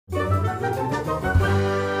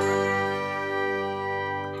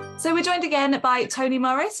So we're joined again by Tony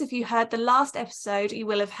Morris. If you heard the last episode, you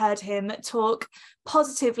will have heard him talk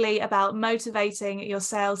positively about motivating your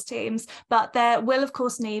sales teams. But there will, of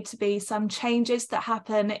course, need to be some changes that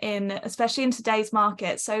happen especially in today's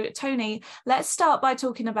market. So Tony, let's start by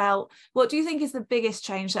talking about what do you think is the biggest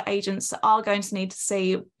change that agents are going to need to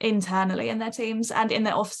see internally in their teams and in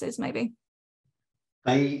their offices, maybe?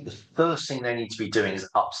 The first thing they need to be doing is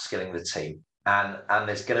upskilling the team. And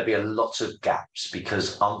there's going to be a lot of gaps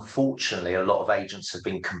because, unfortunately, a lot of agents have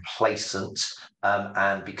been complacent,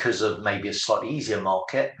 and because of maybe a slightly easier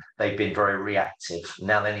market, they've been very reactive.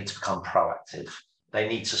 Now they need to become proactive. They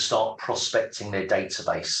need to start prospecting their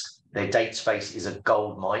database. Their database is a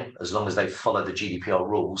gold mine. As long as they follow the GDPR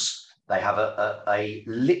rules, they have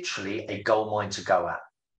literally a gold mine to go at.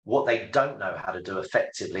 What they don't know how to do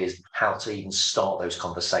effectively is how to even start those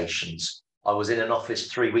conversations. I was in an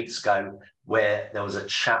office 3 weeks ago where there was a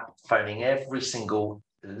chap phoning every single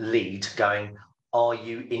lead going, "Are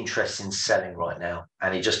you interested in selling right now?"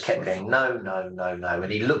 And he just kept going, "No, no, no, no."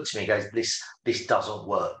 And he looked at me and goes, this doesn't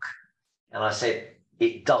work. And I said,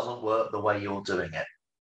 "It doesn't work the way you're doing it."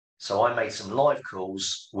 So I made some live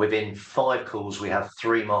calls. Within 5 calls, we have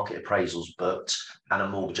 3 market appraisals booked and a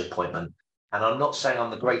mortgage appointment. And I'm not saying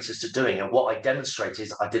I'm the greatest at doing it. What I demonstrated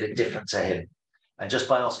is I did it different to him. And just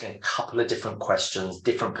by asking a couple of different questions,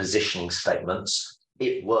 different positioning statements,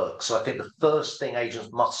 it works. So I think the first thing agents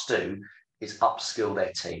must do is upskill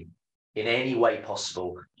their team in any way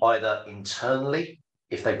possible, either internally,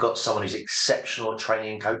 if they've got someone who's exceptional at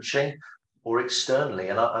training and coaching, or externally.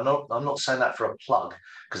 And I'm not saying that for a plug,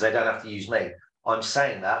 because they don't have to use me. I'm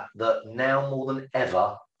saying that now more than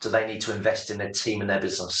ever, do they need to invest in their team and their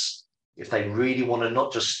business. If they really want to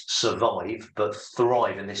not just survive, but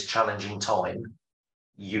thrive in this challenging time,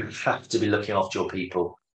 you have to be looking after your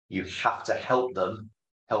people. You have to help them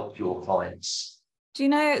help your clients. Do you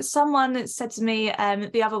know, someone said to me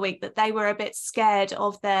the other week that they were a bit scared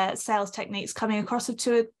of their sales techniques coming across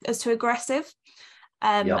as too aggressive.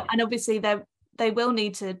 And obviously they will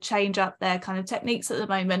need to change up their kind of techniques at the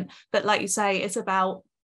moment. But like you say, it's about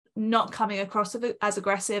not coming across as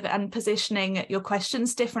aggressive and positioning your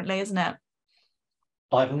questions differently, isn't it?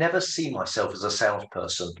 I've never seen myself as a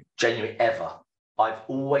salesperson, genuinely ever. I've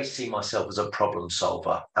always seen myself as a problem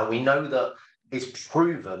solver. And we know that it's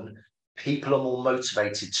proven people are more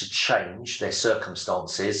motivated to change their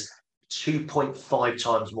circumstances, 2.5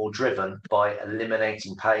 times more driven by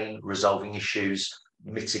eliminating pain, resolving issues,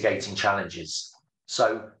 mitigating challenges.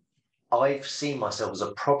 So I've seen myself as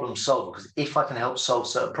a problem solver because if I can help solve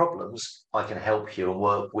certain problems, I can help you and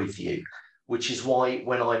work with you, which is why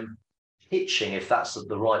when I'm pitching, if that's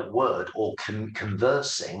the right word, or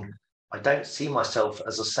conversing, I don't see myself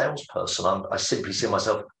as a salesperson. I simply see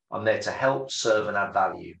myself, I'm there to help, serve, and add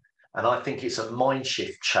value. And I think it's a mind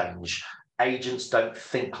shift change. Agents don't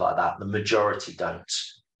think like that. The majority don't.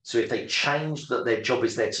 So if they change that their job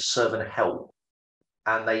is there to serve and help,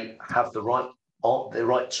 and they have the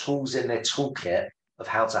right tools in their toolkit of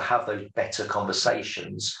how to have those better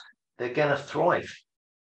conversations, they're going to thrive.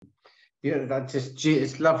 Yeah,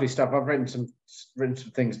 it's lovely stuff. I've written some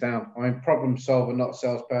things down. I'm problem solver, not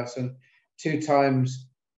salesperson. 2 times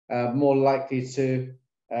more likely to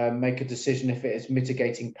make a decision if it is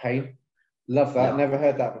mitigating pain. Love that. Yeah. Never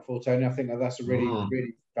heard that before, Tony. I think that's a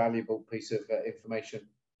really valuable piece of information.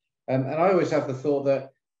 And I always have the thought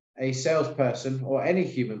that a salesperson, or any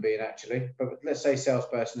human being actually, but let's say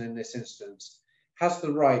salesperson in this instance, has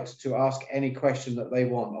the right to ask any question that they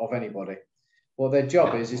want of anybody. What their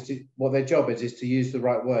job is to use the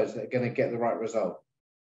right words that are going to get the right result.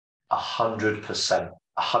 100%.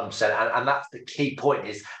 And that's the key point.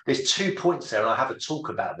 Is there's 2 points there, and I have a talk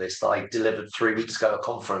about this that I delivered 3 weeks ago at a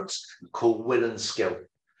conference called Will and Skill.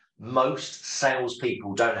 Most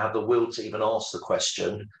salespeople don't have the will to even ask the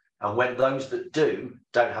question, and when those that do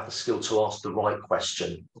don't have the skill to ask the right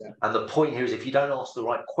question. Yeah. And the point here is if you don't ask the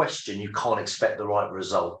right question, you can't expect the right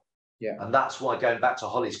result. Yeah. And that's why, going back to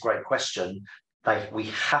Holly's great question, we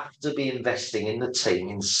have to be investing in the team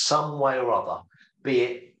in some way or other, be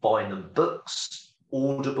it buying them books,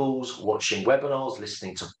 audibles, watching webinars,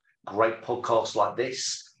 listening to great podcasts like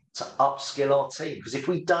this to upskill our team. Because if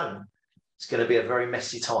we don't, it's going to be a very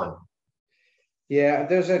messy time. Yeah,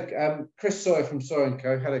 there's a Chris Sawyer from Sawyer &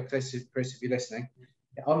 Co. Hello, Chris, if you're listening.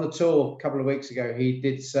 On the tour a couple of weeks ago, he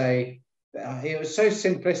did say, it was so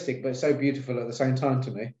simplistic but so beautiful at the same time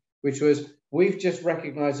to me, which was, we've just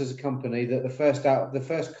recognized as a company that the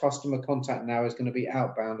first customer contact now is going to be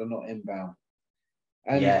outbound and not inbound.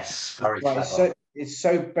 And yes, very clever. So it's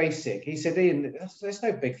so basic. He said, Ian, there's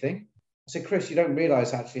no big thing. said, Chris, you don't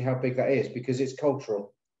realise actually how big that is because it's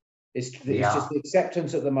cultural. It's just the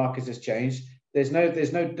acceptance that the market has changed. There's no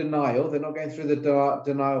denial. They're not going through the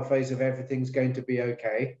denial phase of everything's going to be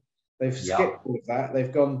okay. They've skipped all of that.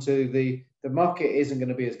 They've gone to the market isn't going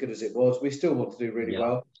to be as good as it was. We still want to do really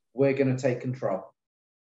well. We're going to take control.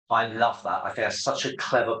 I love that. I think that's such a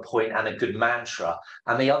clever point and a good mantra.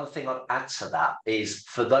 And the other thing I'd add to that is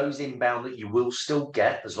for those inbound that you will still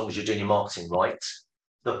get, as long as you're doing your marketing right,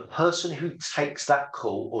 the person who takes that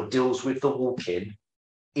call or deals with the walk-in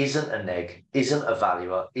isn't a neg, isn't a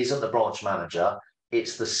valuer, isn't the branch manager.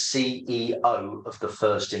 It's the CEO of the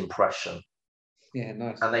first impression. Yeah,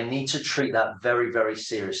 nice. And they need to treat that very, very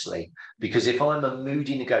seriously. Because if I'm a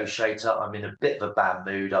moody negotiator, I'm in a bit of a bad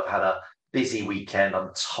mood, I've had a busy weekend,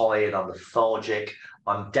 I'm tired, I'm lethargic,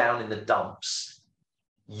 I'm down in the dumps.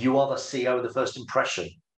 You are the CEO of the first impression.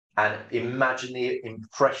 And imagine the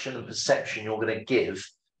impression and perception you're going to give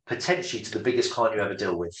potentially to the biggest client you ever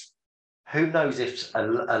deal with. Who knows if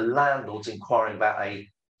a landlord's inquiring about a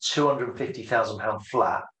 £250,000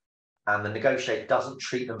 flat and the negotiator doesn't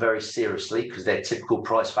treat them very seriously because their typical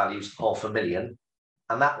price value is £500,000,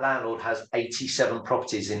 and that landlord has 87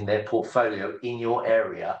 properties in their portfolio in your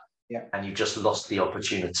area, and you've just lost the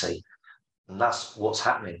opportunity. And that's what's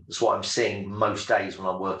happening. That's what I'm seeing most days when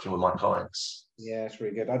I'm working with my clients. Yeah, it's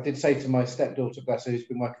really good. I did say to my stepdaughter, bless her, who's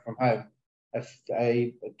been working from home,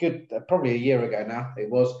 a good, probably a year ago now, it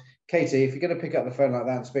was, Katie, if you're going to pick up the phone like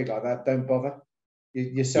that and speak like that, don't bother.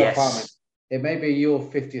 You're self-harming. It may be your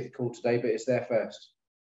 50th call today, but it's their first.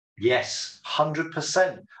 Yes,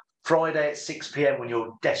 100%. Friday at 6 p.m. when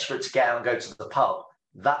you're desperate to get out and go to the pub,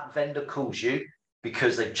 that vendor calls you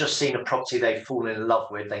because they've just seen a property they've fallen in love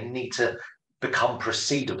with. They need to become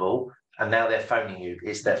proceedable, and now they're phoning you.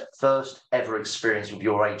 It's their first ever experience with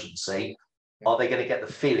your agency. Are they going to get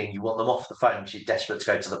the feeling you want them off the phone because you're desperate to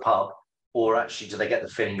go to the pub? Or actually, do they get the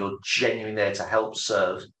feeling you're genuinely there to help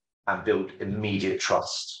serve and build immediate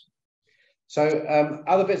trust? So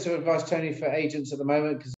other bits of advice, Tony, for agents at the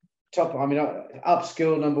moment, because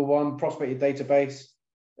upskill, number one, prospect your database,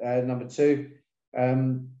 number two.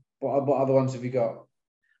 What other ones have you got?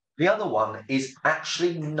 The other one is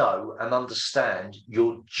actually know and understand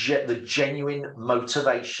the genuine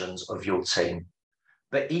motivations of your team,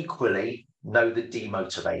 but equally know the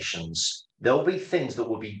demotivations. There'll be things that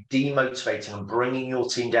will be demotivating and bringing your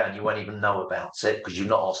team down. You won't even know about it because you've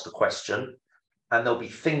not asked the question. And there'll be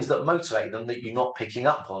things that motivate them that you're not picking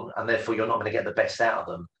up on, and therefore you're not going to get the best out of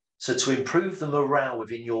them. So to improve the morale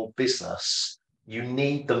within your business, you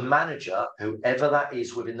need the manager, whoever that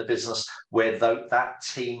is within the business, where that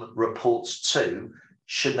team reports to,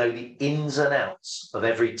 should know the ins and outs of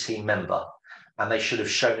every team member. And they should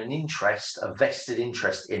have shown an interest, a vested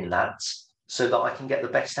interest in that, so that I can get the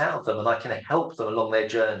best out of them and I can help them along their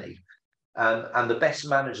journey. And the best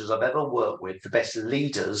managers I've ever worked with, the best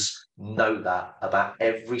leaders, know that about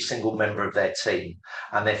every single member of their team.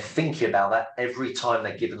 And they're thinking about that every time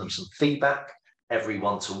they're giving them some feedback, every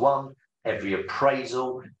one-to-one, every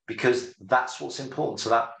appraisal, because that's what's important to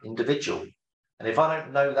that individual. And if I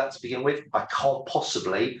don't know that to begin with, I can't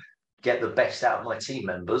possibly get the best out of my team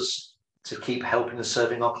members to keep helping and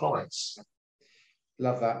serving our clients.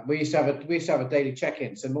 Love that. We used to have a daily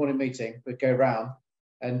check-in, so morning meeting, we'd go round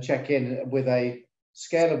and check in with a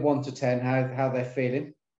scale of 1 to 10, how they're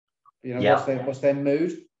feeling. What's their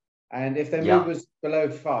mood, and if their mood was below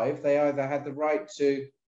 5, they either had the right to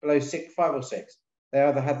below 6, 5 or 6. They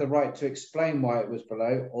either had the right to explain why it was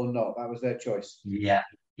below or not. That was their choice.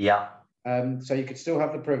 So you could still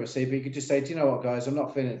have the privacy, but you could just say, do you know what, guys, I'm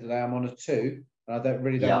not feeling it today. I'm on a 2, and I don't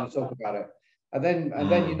want to talk about it. And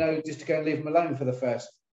then just to go and leave them alone for the first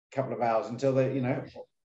couple of hours until they,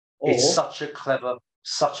 it's such a clever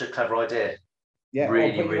idea. Yeah,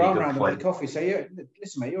 really, or put really your arm good around them point. with a coffee. Say,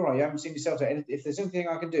 listen, mate, you're right. You haven't seen yourself yet. If there's anything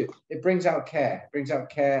I can do, it brings out care. It brings out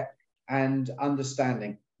care and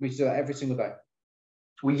understanding. We do that every single day.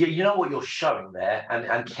 Well, you know what you're showing there,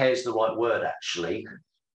 and care is the right word, actually.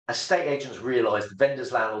 Estate agents realise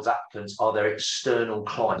vendors, landlords, applicants are their external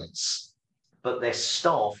clients, but their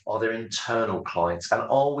staff are their internal clients. And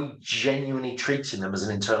are we genuinely treating them as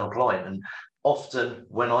an internal client? And often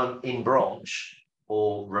when I'm in branch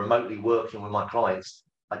or remotely working with my clients,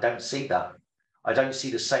 I don't see that. I don't see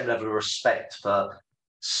the same level of respect for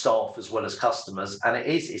staff as well as customers. And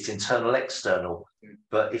it's internal, external.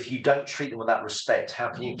 But if you don't treat them with that respect, how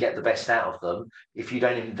can you get the best out of them? If you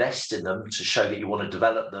don't invest in them to show that you want to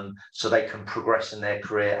develop them so they can progress in their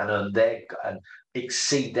career and and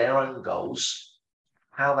exceed their own goals,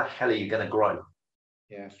 how the hell are you going to grow?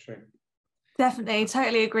 Yeah, it's true. Definitely,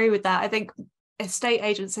 totally agree with that. I think estate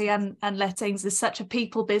agency and lettings is such a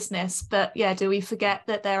people business, but yeah, do we forget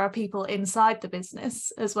that there are people inside the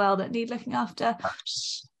business as well that need looking after?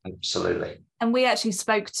 Absolutely. And we actually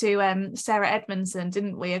spoke to Sarah Edmondson,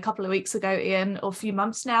 didn't we, a couple of weeks ago, Ian, or a few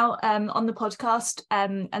months now, on the podcast.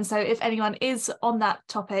 And so if anyone is on that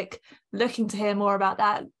topic looking to hear more about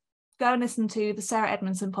that, go and listen to the Sarah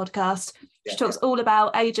Edmondson podcast. She talks all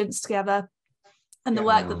about agents together and the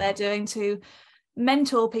work that they're doing to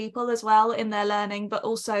mentor people as well in their learning, but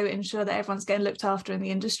also ensure that everyone's getting looked after in the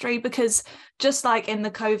industry, because just like in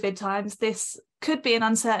the COVID times, this could be an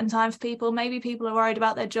uncertain time for people. Maybe people are worried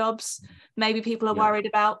about their jobs, maybe people are worried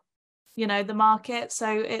about, you know, the market.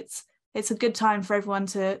 So it's a good time for everyone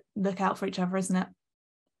to look out for each other, isn't it?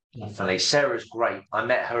 Definitely. Sarah's great. I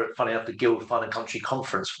met her at, funny enough, the Guild Fine and Country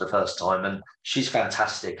conference for the first time, and she's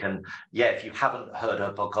fantastic. And yeah, if you haven't heard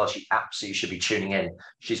her podcast, you absolutely should be tuning in.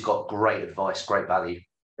 She's got great advice, great value.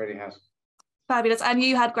 Really has. Fabulous. And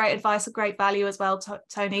you had great advice, a great value as well,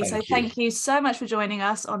 Tony. Thank you so much for joining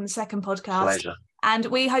us on the second podcast. Pleasure. And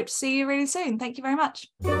we hope to see you really soon. Thank you very much.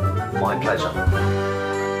 My pleasure.